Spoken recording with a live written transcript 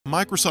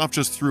Microsoft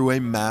just threw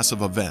a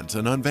massive event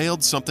and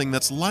unveiled something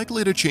that's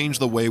likely to change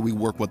the way we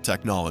work with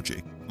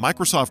technology: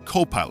 Microsoft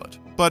Copilot.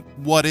 But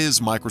what is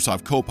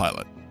Microsoft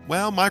Copilot?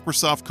 Well,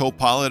 Microsoft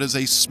Copilot is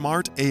a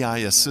smart AI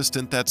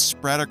assistant that's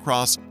spread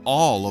across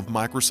all of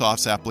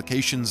Microsoft's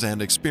applications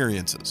and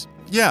experiences.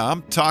 Yeah,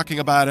 I'm talking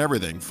about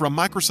everything from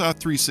Microsoft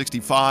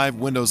 365,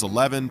 Windows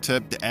 11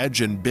 to Edge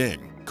and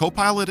Bing.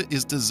 Copilot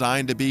is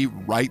designed to be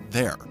right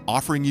there,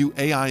 offering you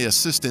AI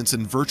assistance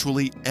in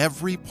virtually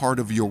every part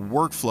of your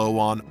workflow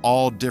on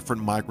all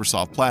different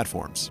Microsoft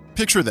platforms.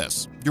 Picture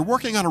this: you're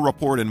working on a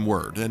report in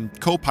Word, and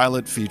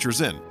Copilot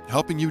features in,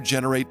 helping you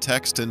generate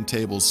text and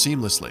tables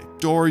seamlessly.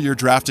 Or you're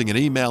drafting an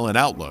email in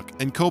Outlook,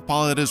 and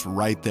Copilot is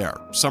right there,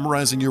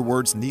 summarizing your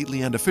words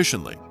neatly and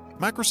efficiently.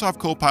 Microsoft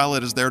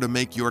Copilot is there to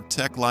make your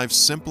tech life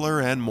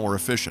simpler and more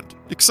efficient.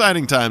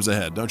 Exciting times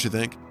ahead, don't you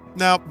think?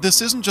 Now,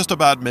 this isn't just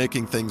about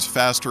making things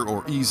faster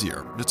or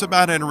easier. It's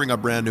about entering a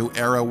brand new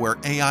era where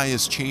AI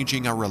is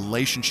changing our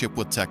relationship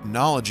with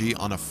technology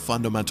on a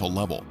fundamental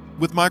level.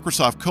 With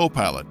Microsoft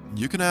Copilot,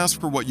 you can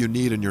ask for what you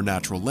need in your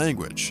natural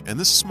language, and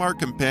this smart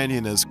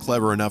companion is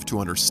clever enough to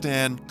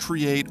understand,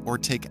 create, or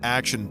take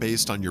action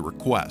based on your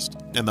request.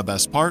 And the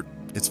best part?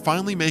 It's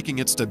finally making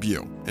its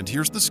debut, and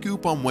here's the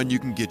scoop on when you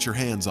can get your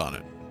hands on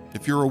it.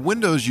 If you're a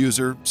Windows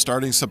user,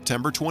 starting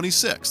September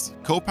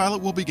 26th,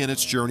 Copilot will begin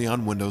its journey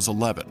on Windows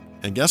 11.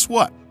 And guess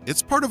what?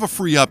 It's part of a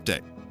free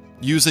update.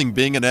 Using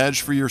Bing and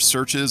Edge for your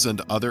searches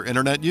and other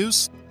internet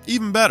use?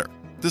 Even better.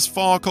 This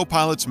fall,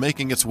 Copilot's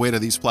making its way to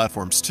these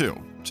platforms too.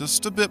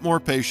 Just a bit more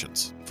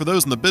patience. For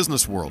those in the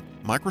business world,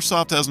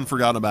 Microsoft hasn't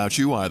forgotten about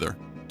you either.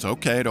 It's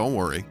okay, don't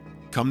worry.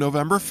 Come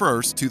November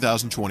 1st,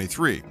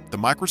 2023, the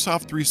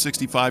Microsoft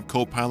 365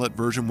 Copilot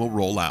version will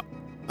roll out.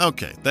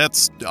 Okay,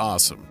 that's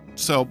awesome.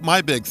 So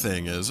my big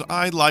thing is,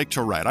 I like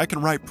to write. I can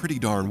write pretty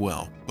darn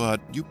well, but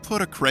you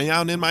put a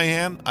crayon in my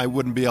hand, I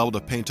wouldn't be able to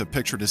paint a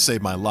picture to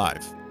save my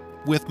life.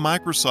 With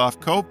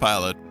Microsoft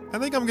Copilot, I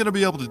think I'm going to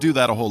be able to do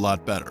that a whole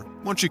lot better.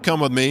 Once you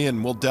come with me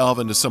and we'll delve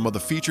into some of the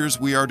features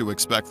we are to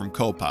expect from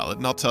Copilot,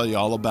 and I'll tell you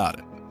all about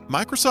it.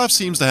 Microsoft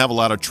seems to have a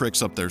lot of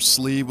tricks up their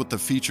sleeve with the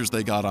features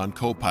they got on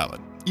Copilot.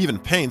 Even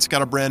Paint's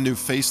got a brand new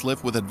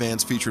facelift with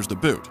advanced features to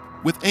boot.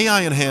 With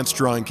AI-enhanced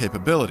drawing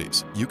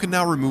capabilities, you can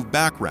now remove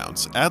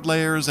backgrounds, add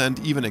layers, and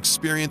even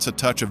experience a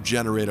touch of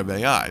generative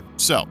AI.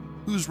 So,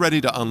 who's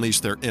ready to unleash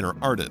their inner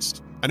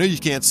artist? I know you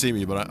can't see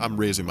me, but I'm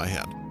raising my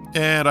hand.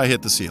 And I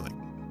hit the ceiling.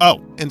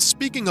 Oh, and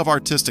speaking of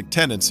artistic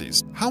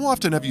tendencies, how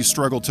often have you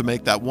struggled to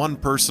make that one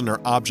person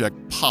or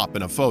object pop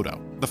in a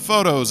photo? The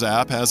Photos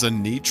app has a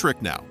neat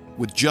trick now.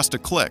 With just a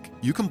click,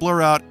 you can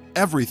blur out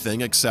everything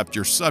except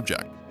your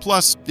subject.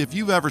 Plus, if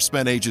you've ever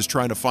spent ages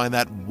trying to find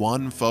that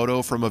one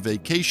photo from a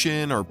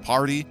vacation or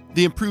party,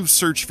 the improved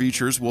search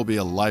features will be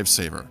a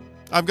lifesaver.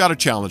 I've got a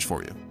challenge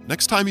for you.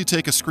 Next time you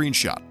take a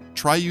screenshot,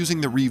 try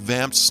using the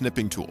revamped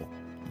snipping tool.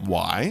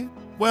 Why?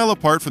 Well,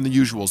 apart from the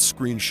usual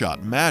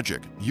screenshot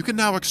magic, you can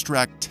now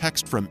extract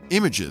text from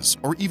images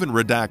or even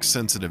redact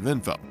sensitive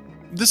info.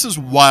 This is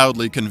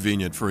wildly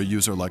convenient for a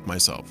user like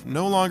myself.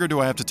 No longer do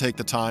I have to take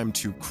the time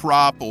to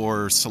crop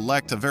or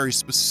select a very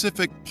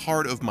specific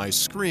part of my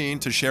screen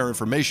to share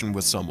information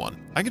with someone.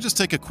 I can just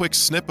take a quick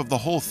snip of the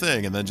whole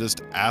thing and then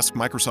just ask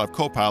Microsoft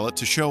Copilot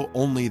to show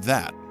only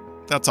that.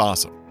 That's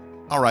awesome.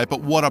 Alright, but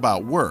what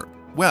about Word?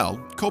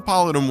 Well,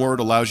 Copilot in Word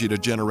allows you to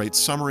generate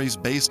summaries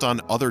based on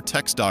other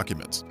text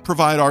documents,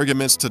 provide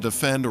arguments to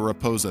defend or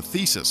oppose a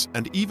thesis,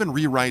 and even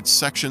rewrite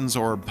sections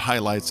or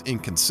highlights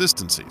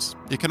inconsistencies.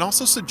 It can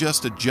also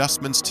suggest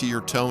adjustments to your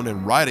tone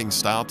and writing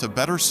style to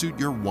better suit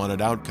your wanted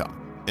outcome.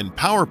 In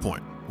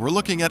PowerPoint, we're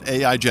looking at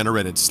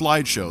AI-generated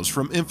slideshows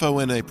from info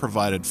in a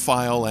provided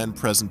file and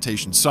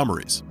presentation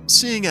summaries.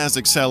 Seeing as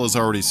Excel is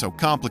already so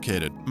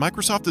complicated,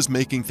 Microsoft is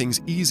making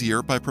things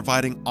easier by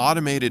providing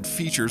automated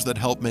features that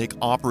help make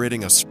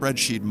operating a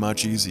spreadsheet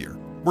much easier.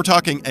 We're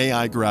talking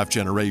AI graph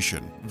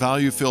generation,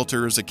 value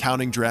filters,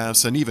 accounting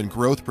drafts, and even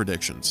growth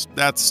predictions.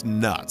 That's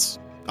nuts.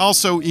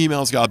 Also,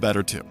 emails got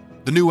better too.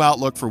 The new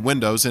Outlook for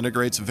Windows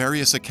integrates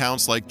various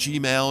accounts like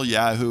Gmail,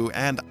 Yahoo,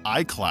 and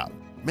iCloud,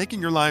 making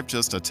your life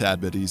just a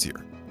tad bit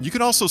easier. You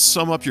can also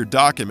sum up your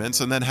documents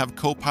and then have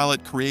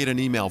Copilot create an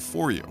email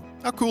for you.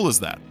 How cool is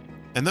that?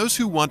 And those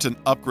who want an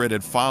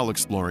upgraded file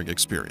exploring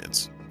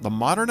experience, the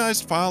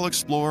modernized File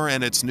Explorer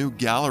and its new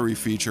gallery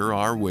feature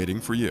are waiting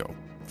for you.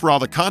 For all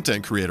the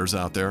content creators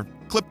out there,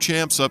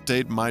 Clipchamp's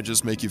update might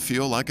just make you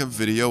feel like a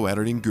video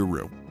editing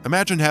guru.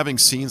 Imagine having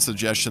scene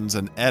suggestions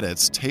and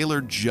edits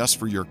tailored just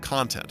for your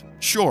content.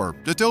 Sure,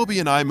 Adobe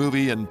and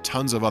iMovie and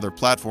tons of other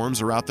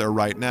platforms are out there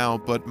right now,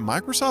 but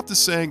Microsoft is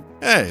saying,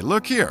 hey,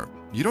 look here.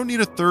 You don't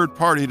need a third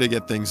party to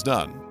get things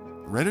done.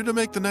 Ready to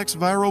make the next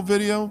viral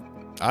video?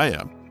 I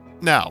am.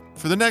 Now,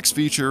 for the next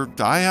feature,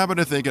 I happen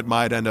to think it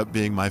might end up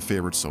being my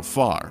favorite so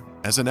far.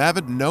 As an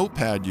avid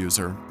Notepad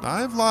user,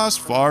 I've lost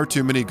far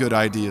too many good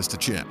ideas to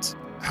chance.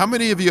 How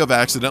many of you have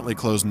accidentally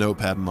closed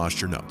Notepad and lost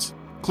your notes?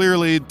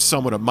 Clearly,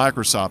 someone at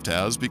Microsoft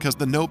has, because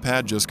the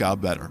Notepad just got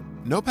better.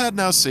 Notepad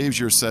now saves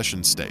your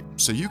session state,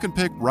 so you can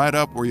pick right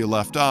up where you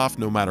left off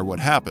no matter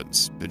what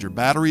happens. Did your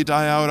battery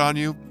die out on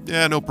you?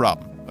 Yeah, no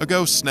problem. A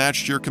ghost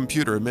snatched your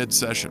computer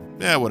mid-session.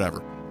 Yeah, whatever.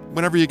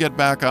 Whenever you get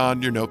back on,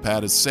 your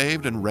notepad is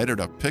saved and ready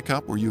to pick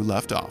up where you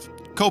left off.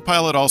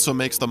 Copilot also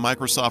makes the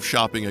Microsoft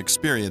shopping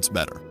experience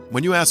better.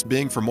 When you ask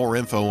Bing for more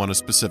info on a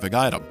specific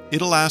item,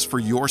 it'll ask for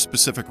your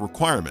specific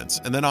requirements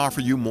and then offer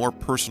you more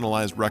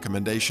personalized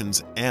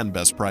recommendations and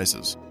best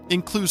prices.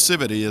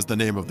 Inclusivity is the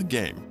name of the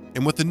game.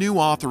 And with the new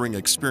authoring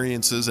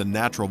experiences and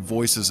natural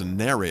voices and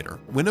narrator,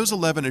 Windows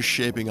 11 is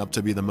shaping up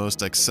to be the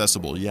most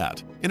accessible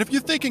yet. And if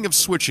you're thinking of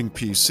switching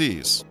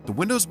PCs, the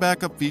Windows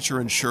Backup feature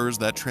ensures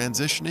that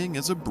transitioning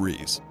is a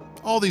breeze.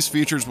 All these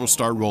features will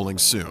start rolling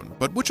soon,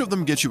 but which of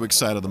them gets you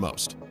excited the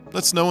most?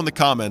 Let's know in the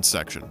comments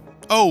section.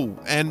 Oh,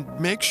 and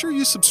make sure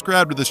you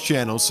subscribe to this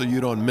channel so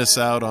you don't miss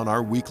out on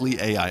our weekly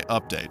AI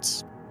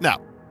updates. Now,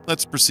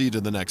 let's proceed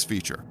to the next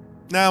feature.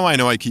 Now, I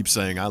know I keep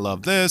saying I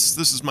love this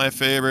is my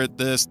favorite,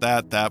 this,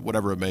 that,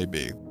 whatever it may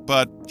be.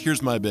 But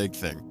here's my big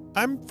thing.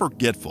 I'm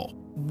forgetful.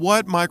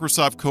 What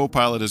Microsoft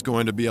Copilot is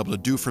going to be able to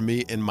do for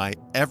me in my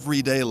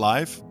everyday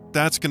life,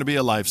 that's going to be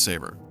a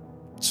lifesaver.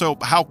 So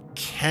how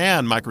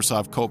can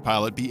Microsoft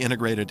Copilot be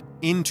integrated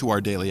into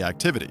our daily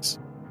activities?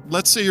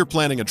 Let's say you're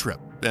planning a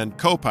trip, and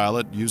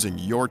Copilot, using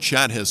your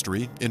chat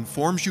history,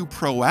 informs you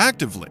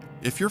proactively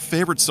if your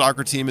favorite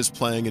soccer team is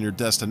playing in your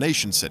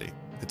destination city.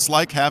 It's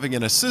like having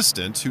an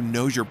assistant who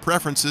knows your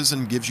preferences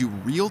and gives you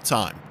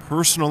real-time,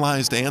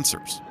 personalized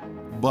answers.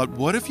 But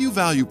what if you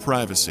value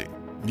privacy?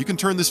 You can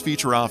turn this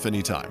feature off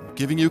anytime,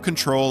 giving you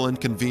control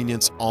and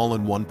convenience all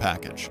in one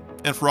package.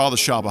 And for all the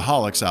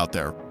shopaholics out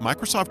there,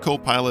 Microsoft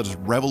Copilot is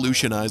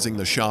revolutionizing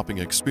the shopping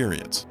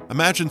experience.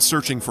 Imagine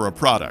searching for a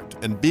product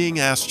and being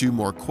asked you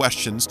more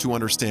questions to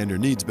understand your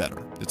needs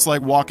better. It's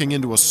like walking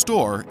into a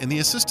store and the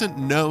assistant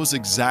knows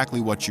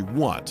exactly what you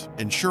want,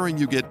 ensuring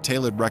you get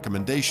tailored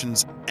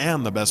recommendations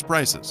and the best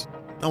prices.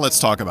 Now let's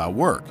talk about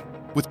work.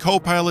 With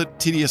Copilot,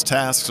 tedious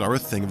tasks are a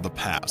thing of the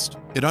past.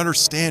 It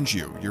understands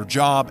you, your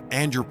job,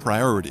 and your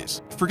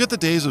priorities. Forget the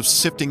days of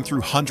sifting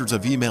through hundreds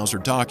of emails or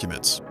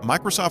documents.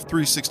 Microsoft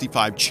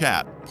 365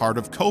 Chat, part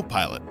of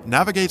Copilot,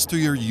 navigates through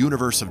your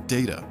universe of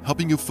data,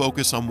 helping you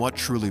focus on what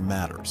truly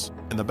matters.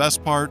 And the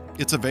best part,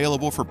 it's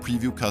available for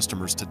preview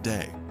customers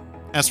today.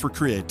 As for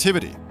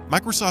creativity,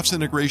 Microsoft's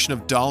integration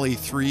of DALL-E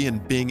 3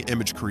 and Bing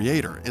Image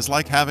Creator is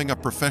like having a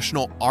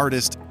professional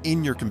artist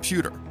in your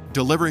computer,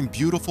 delivering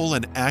beautiful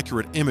and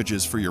accurate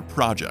images for your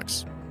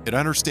projects. It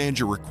understands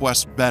your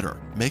requests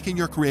better, making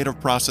your creative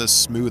process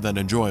smooth and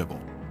enjoyable.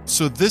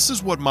 So this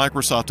is what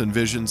Microsoft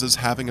envisions as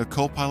having a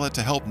Copilot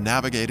to help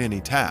navigate any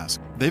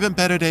task. They've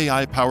embedded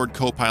AI-powered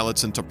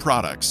Copilots into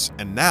products,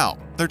 and now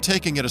they're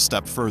taking it a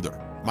step further.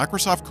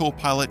 Microsoft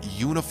Copilot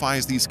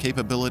unifies these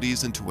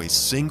capabilities into a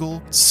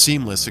single,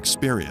 seamless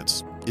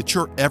experience. It's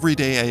your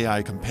everyday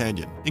AI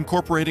companion,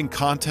 incorporating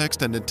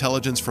context and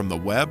intelligence from the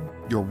web,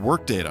 your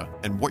work data,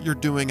 and what you're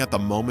doing at the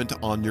moment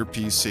on your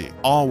PC,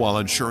 all while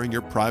ensuring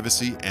your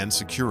privacy and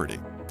security.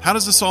 How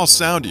does this all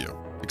sound to you?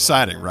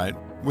 Exciting, right?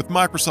 With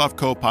Microsoft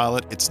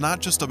Copilot, it's not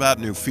just about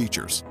new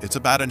features, it's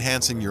about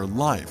enhancing your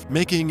life,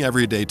 making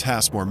everyday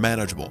tasks more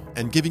manageable,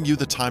 and giving you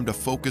the time to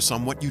focus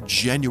on what you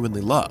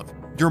genuinely love.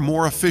 Your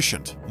more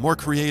efficient, more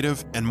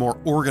creative, and more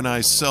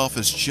organized self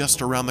is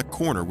just around the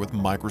corner with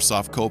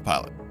Microsoft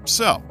Copilot.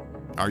 So,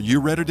 are you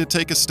ready to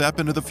take a step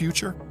into the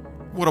future?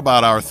 What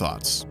about our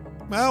thoughts?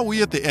 Well,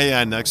 we at the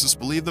AI Nexus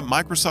believe that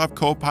Microsoft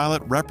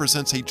Copilot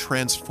represents a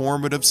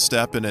transformative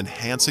step in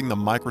enhancing the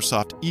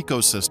Microsoft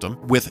ecosystem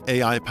with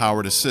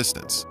AI-powered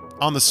assistants.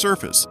 On the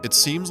surface, it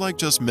seems like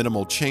just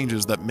minimal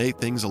changes that make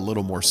things a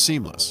little more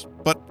seamless.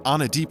 But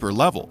on a deeper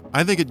level,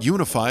 I think it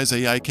unifies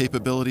AI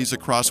capabilities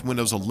across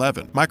Windows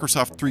 11,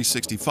 Microsoft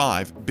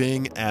 365,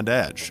 Bing, and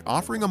Edge,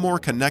 offering a more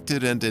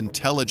connected and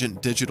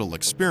intelligent digital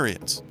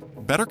experience.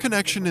 Better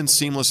connection and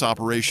seamless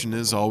operation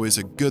is always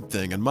a good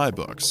thing in my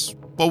books.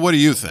 But what do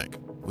you think?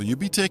 Will you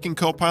be taking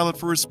Copilot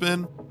for a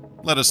spin?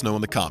 Let us know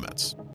in the comments.